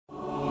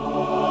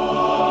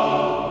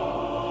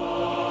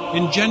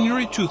In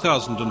January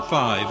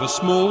 2005, a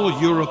small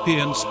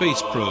European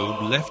space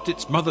probe left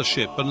its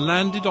mothership and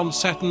landed on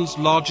Saturn's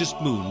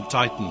largest moon,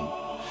 Titan.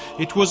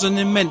 It was an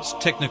immense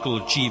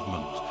technical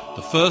achievement,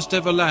 the first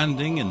ever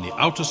landing in the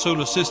outer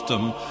solar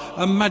system,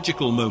 a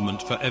magical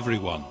moment for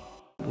everyone.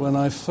 When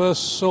I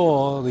first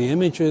saw the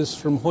images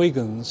from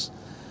Huygens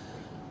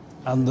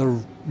and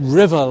the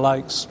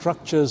river-like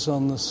structures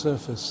on the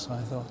surface, I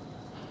thought,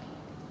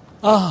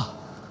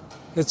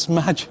 it's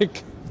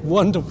magic,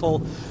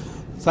 wonderful.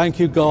 Thank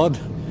you, God.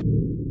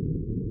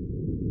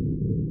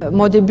 At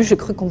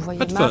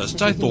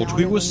first I thought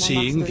we were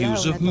seeing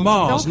views of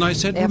Mars, and I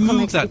said,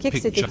 remove that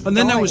picture. And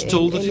then I was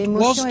told that it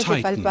was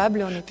Titan.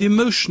 The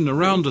emotion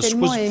around us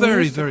was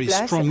very, very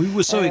strong. We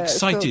were so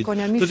excited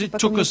that it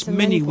took us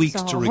many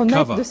weeks to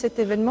recover.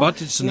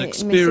 But it's an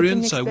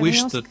experience I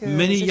wish that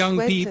many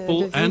young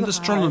people and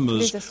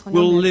astronomers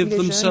will live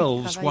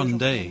themselves one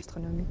day.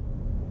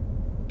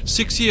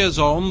 6 years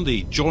on,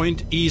 the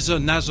joint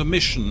ESA-NASA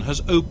mission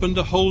has opened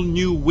a whole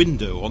new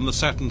window on the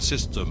Saturn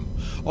system,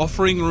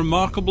 offering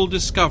remarkable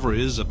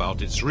discoveries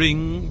about its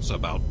rings,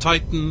 about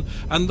Titan,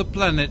 and the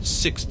planet's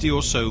 60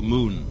 or so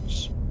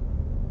moons.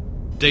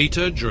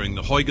 Data during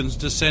the Huygens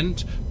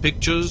descent,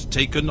 pictures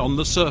taken on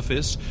the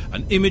surface,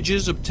 and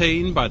images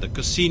obtained by the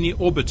Cassini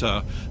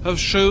orbiter have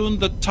shown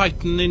that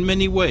Titan in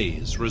many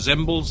ways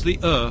resembles the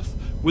Earth,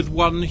 with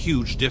one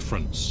huge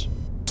difference.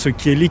 The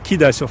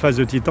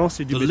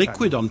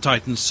liquid on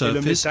Titan's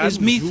surface is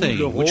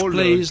methane, which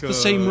plays the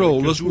same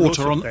role as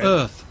water on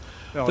Earth.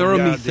 There are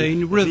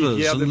methane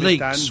rivers and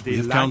lakes. We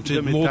have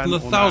counted more than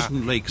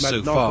 1,000 lakes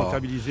so far.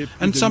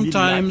 And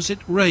sometimes it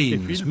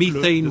rains,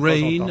 methane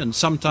rain, and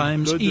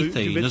sometimes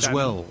ethane as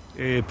well.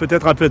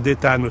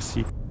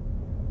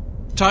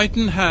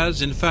 Titan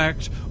has, in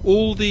fact,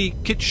 all the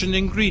kitchen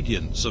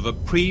ingredients of a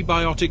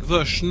prebiotic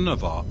version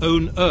of our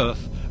own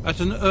Earth at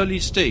an early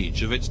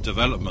stage of its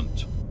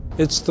development.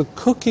 It's the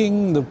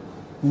cooking, the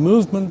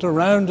movement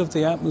around of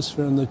the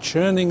atmosphere and the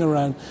churning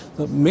around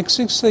that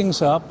mixes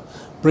things up,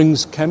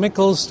 brings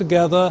chemicals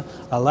together,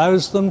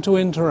 allows them to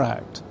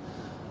interact.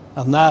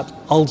 And that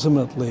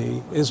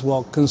ultimately is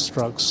what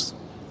constructs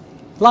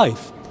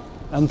life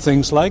and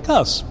things like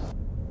us.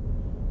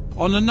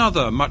 On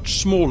another,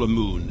 much smaller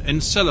moon,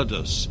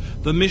 Enceladus,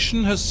 the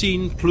mission has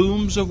seen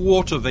plumes of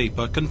water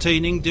vapor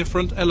containing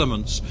different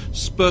elements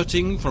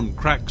spurting from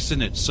cracks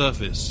in its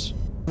surface.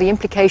 The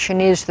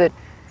implication is that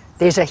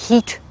there's a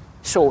heat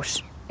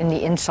source in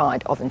the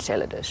inside of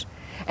Enceladus.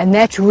 And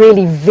that's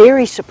really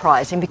very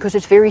surprising because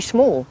it's very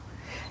small.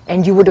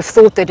 And you would have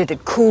thought that it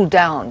had cooled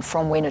down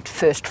from when it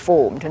first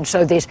formed. And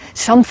so there's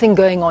something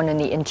going on in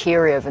the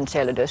interior of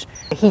Enceladus,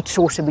 a heat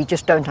source that we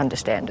just don't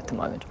understand at the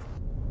moment.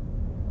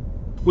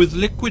 With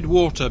liquid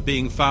water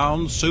being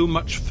found so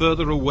much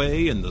further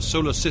away in the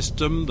solar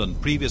system than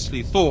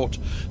previously thought,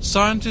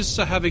 scientists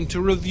are having to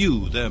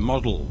review their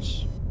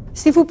models.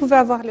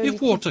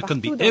 If water can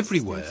be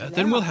everywhere,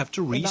 then we'll have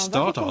to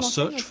restart our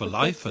search for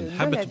life and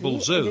habitable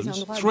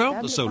zones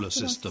throughout the solar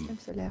system.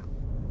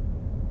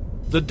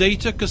 The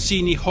data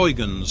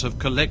Cassini-Huygens have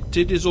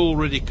collected is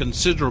already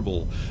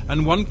considerable,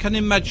 and one can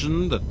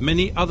imagine that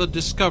many other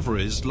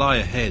discoveries lie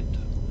ahead.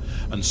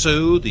 And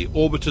so the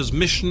orbiter's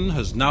mission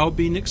has now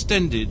been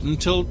extended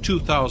until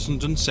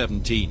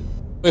 2017.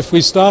 If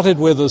we started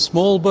with a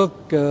small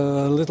book,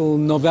 a little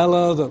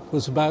novella that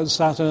was about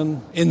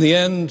Saturn, in the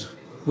end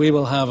we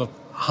will have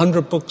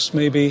 100 books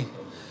maybe,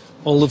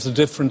 all of the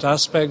different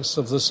aspects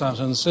of the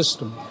Saturn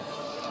system.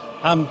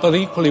 But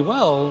equally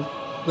well,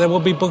 there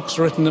will be books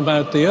written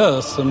about the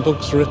Earth and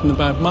books written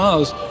about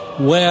Mars,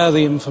 where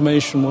the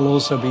information will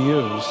also be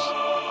used.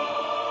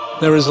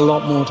 There is a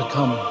lot more to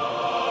come.